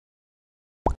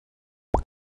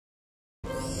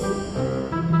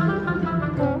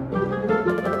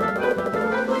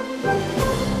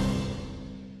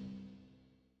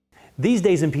These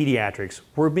days in pediatrics,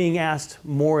 we're being asked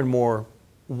more and more,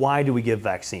 why do we give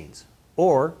vaccines?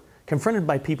 Or confronted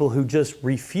by people who just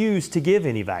refuse to give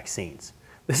any vaccines.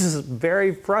 This is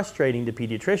very frustrating to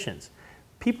pediatricians.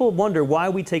 People wonder why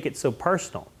we take it so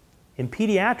personal. In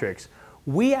pediatrics,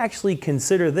 we actually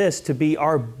consider this to be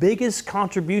our biggest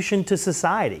contribution to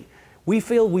society. We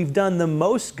feel we've done the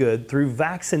most good through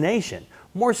vaccination,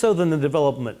 more so than the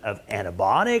development of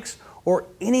antibiotics or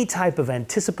any type of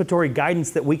anticipatory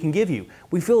guidance that we can give you.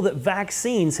 We feel that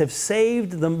vaccines have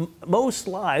saved the most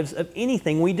lives of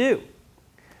anything we do.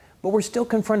 But we're still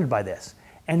confronted by this.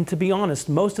 And to be honest,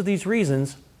 most of these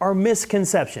reasons are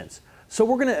misconceptions. So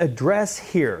we're going to address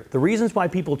here the reasons why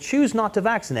people choose not to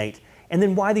vaccinate and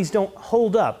then why these don't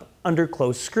hold up under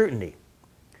close scrutiny.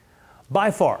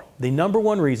 By far, the number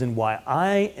one reason why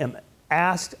I am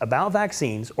asked about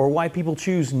vaccines or why people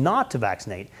choose not to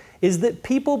vaccinate is that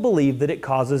people believe that it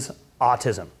causes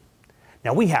autism.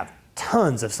 Now, we have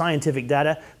tons of scientific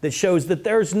data that shows that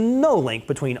there's no link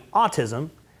between autism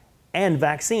and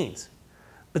vaccines.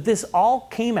 But this all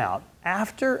came out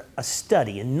after a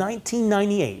study in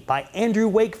 1998 by Andrew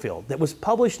Wakefield that was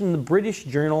published in the British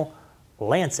journal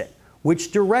Lancet,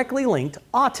 which directly linked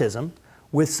autism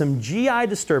with some GI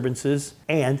disturbances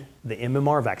and the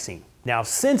MMR vaccine. Now,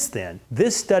 since then,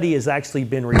 this study has actually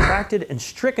been retracted and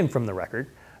stricken from the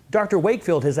record. Dr.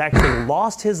 Wakefield has actually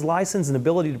lost his license and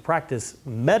ability to practice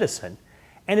medicine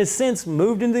and has since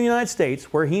moved into the United States,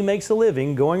 where he makes a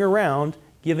living going around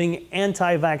giving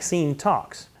anti-vaccine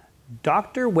talks.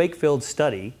 Dr. Wakefield's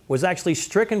study was actually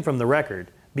stricken from the record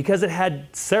because it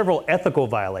had several ethical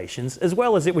violations, as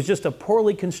well as it was just a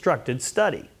poorly constructed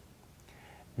study.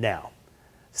 Now,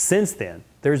 since then,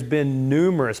 there's been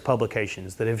numerous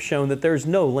publications that have shown that there's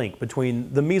no link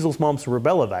between the measles, mumps, and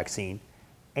rubella vaccine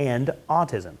and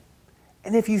autism.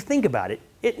 And if you think about it,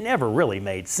 it never really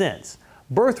made sense.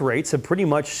 Birth rates have pretty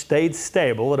much stayed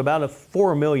stable at about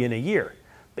 4 million a year,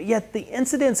 but yet the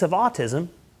incidence of autism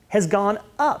has gone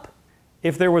up.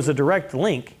 If there was a direct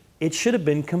link, it should have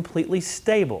been completely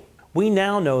stable. We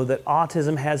now know that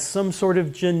autism has some sort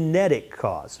of genetic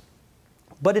cause,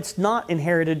 but it's not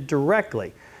inherited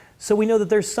directly. So we know that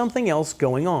there's something else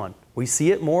going on. We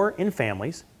see it more in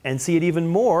families and see it even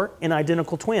more in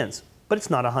identical twins, but it's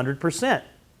not 100%.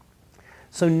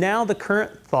 So now the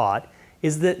current thought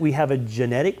is that we have a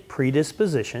genetic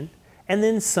predisposition and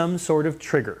then some sort of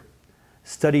trigger.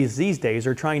 Studies these days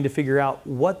are trying to figure out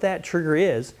what that trigger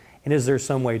is, and is there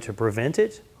some way to prevent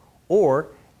it? Or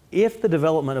if the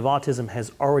development of autism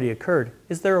has already occurred,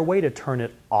 is there a way to turn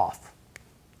it off?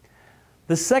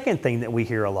 The second thing that we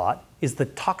hear a lot is the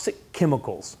toxic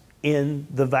chemicals in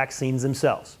the vaccines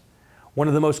themselves. One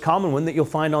of the most common one that you'll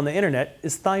find on the internet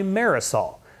is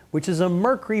thimerosal, which is a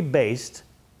mercury-based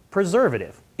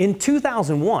preservative. In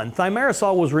 2001,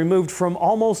 thimerosal was removed from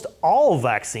almost all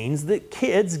vaccines that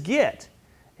kids get,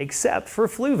 except for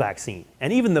flu vaccine.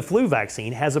 And even the flu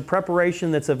vaccine has a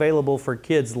preparation that's available for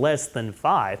kids less than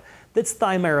 5 that's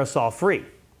thimerosal free.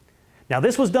 Now,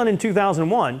 this was done in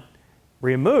 2001,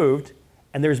 removed,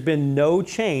 and there's been no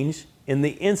change in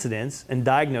the incidence and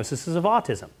diagnosis of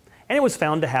autism. And it was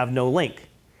found to have no link.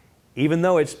 Even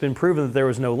though it's been proven that there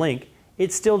was no link,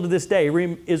 it still to this day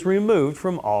is removed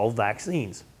from all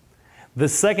vaccines. The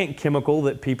second chemical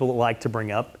that people like to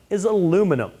bring up is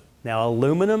aluminum. Now,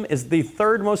 aluminum is the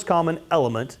third most common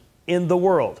element in the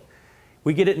world.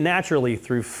 We get it naturally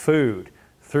through food,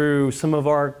 through some of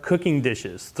our cooking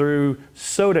dishes, through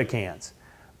soda cans.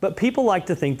 But people like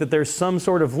to think that there's some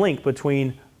sort of link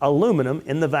between aluminum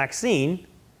in the vaccine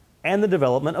and the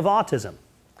development of autism.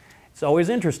 It's always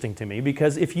interesting to me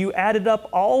because if you added up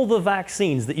all the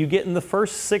vaccines that you get in the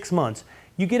first 6 months,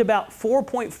 you get about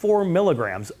 4.4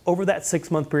 milligrams over that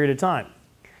 6-month period of time.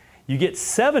 You get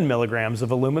 7 milligrams of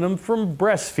aluminum from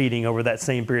breastfeeding over that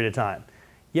same period of time.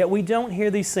 Yet we don't hear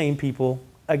these same people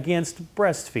against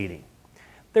breastfeeding.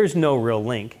 There's no real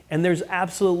link, and there's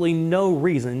absolutely no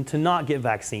reason to not get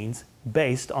vaccines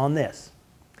based on this.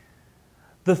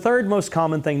 The third most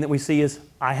common thing that we see is,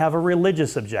 I have a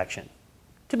religious objection.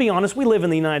 To be honest, we live in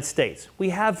the United States. We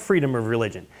have freedom of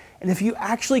religion. And if you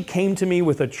actually came to me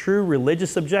with a true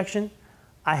religious objection,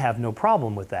 I have no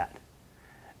problem with that.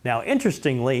 Now,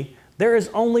 interestingly, there is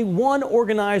only one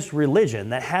organized religion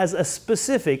that has a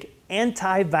specific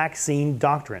anti-vaccine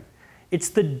doctrine. It's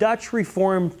the Dutch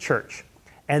Reformed Church,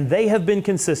 and they have been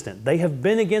consistent. They have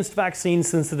been against vaccines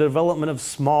since the development of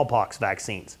smallpox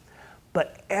vaccines.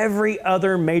 But every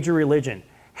other major religion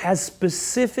has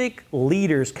specific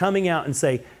leaders coming out and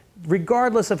say,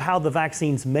 regardless of how the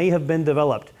vaccines may have been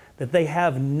developed, that they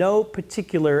have no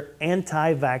particular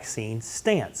anti-vaccine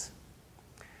stance.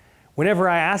 Whenever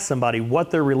I ask somebody what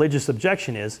their religious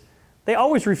objection is, they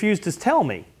always refuse to tell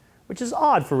me, which is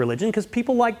odd for religion because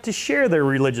people like to share their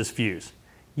religious views.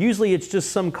 Usually it's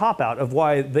just some cop-out of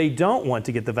why they don't want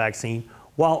to get the vaccine,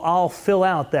 while I'll fill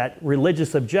out that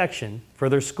religious objection for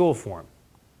their school form.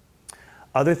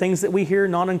 Other things that we hear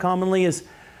not uncommonly is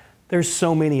there's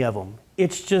so many of them.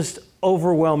 It's just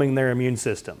overwhelming their immune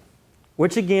system,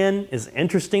 which again is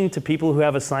interesting to people who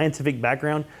have a scientific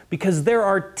background because there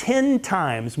are 10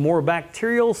 times more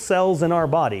bacterial cells in our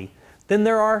body than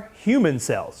there are human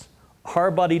cells. Our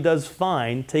body does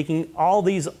fine taking all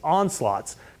these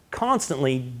onslaughts,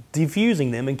 constantly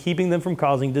diffusing them and keeping them from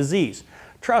causing disease.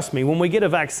 Trust me, when we get a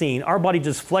vaccine, our body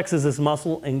just flexes its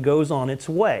muscle and goes on its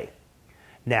way.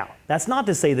 Now, that's not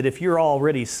to say that if you're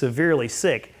already severely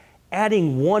sick,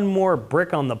 adding one more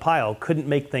brick on the pile couldn't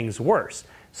make things worse.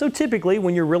 So typically,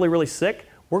 when you're really, really sick,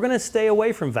 we're going to stay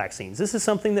away from vaccines. This is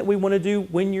something that we want to do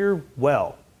when you're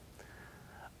well.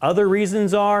 Other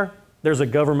reasons are there's a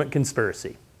government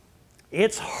conspiracy.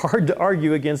 It's hard to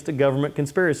argue against a government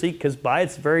conspiracy because by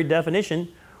its very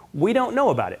definition, we don't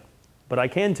know about it. But I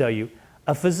can tell you,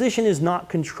 a physician is not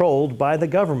controlled by the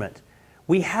government.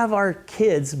 We have our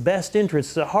kids' best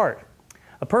interests at heart.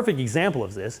 A perfect example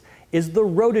of this is the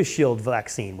Rotoshield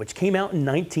vaccine, which came out in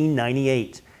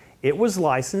 1998. It was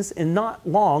licensed, and not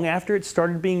long after it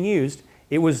started being used,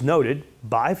 it was noted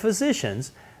by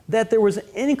physicians that there was an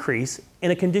increase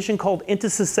in a condition called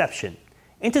intussusception.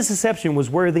 Intussusception was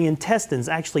where the intestines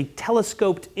actually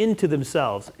telescoped into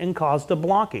themselves and caused a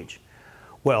blockage.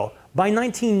 Well, by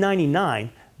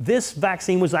 1999, this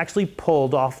vaccine was actually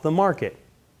pulled off the market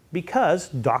because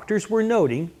doctors were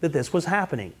noting that this was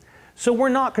happening. So we're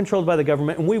not controlled by the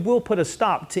government, and we will put a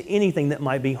stop to anything that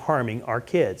might be harming our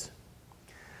kids.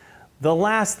 The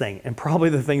last thing, and probably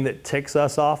the thing that ticks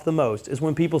us off the most, is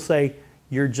when people say,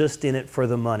 you're just in it for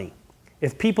the money.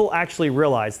 If people actually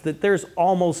realize that there's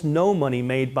almost no money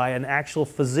made by an actual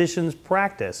physician's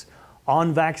practice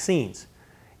on vaccines,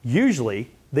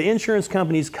 usually the insurance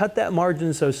companies cut that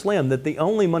margin so slim that the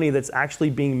only money that's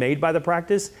actually being made by the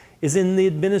practice is in the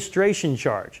administration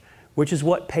charge, which is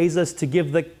what pays us to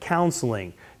give the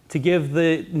counseling, to give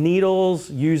the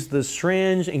needles, use the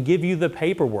syringe, and give you the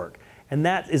paperwork. And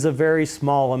that is a very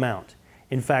small amount.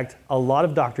 In fact, a lot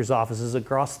of doctors' offices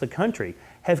across the country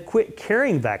have quit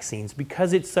carrying vaccines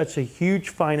because it's such a huge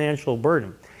financial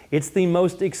burden. It's the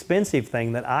most expensive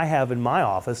thing that I have in my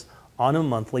office on a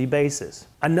monthly basis.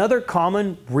 Another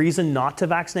common reason not to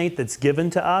vaccinate that's given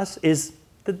to us is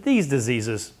that these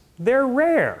diseases, they're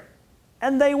rare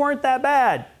and they weren't that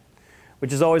bad,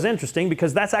 which is always interesting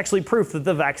because that's actually proof that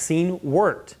the vaccine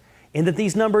worked and that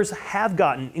these numbers have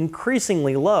gotten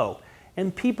increasingly low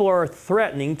and people are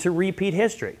threatening to repeat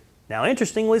history. Now,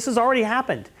 interestingly, this has already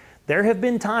happened. There have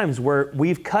been times where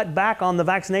we've cut back on the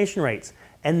vaccination rates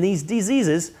and these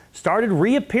diseases started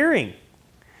reappearing.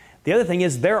 The other thing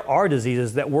is there are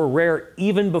diseases that were rare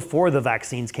even before the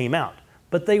vaccines came out,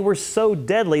 but they were so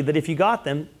deadly that if you got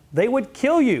them, they would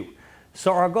kill you.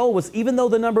 So our goal was, even though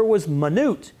the number was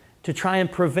minute, to try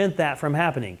and prevent that from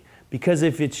happening. Because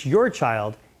if it's your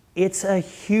child, it's a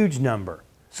huge number.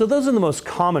 So those are the most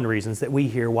common reasons that we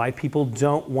hear why people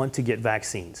don't want to get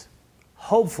vaccines.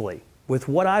 Hopefully, with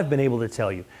what I've been able to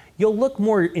tell you, you'll look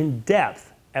more in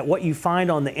depth at what you find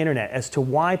on the internet as to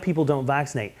why people don't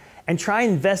vaccinate and try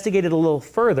and investigate it a little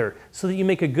further so that you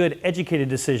make a good, educated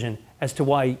decision as to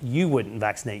why you wouldn't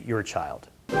vaccinate your child.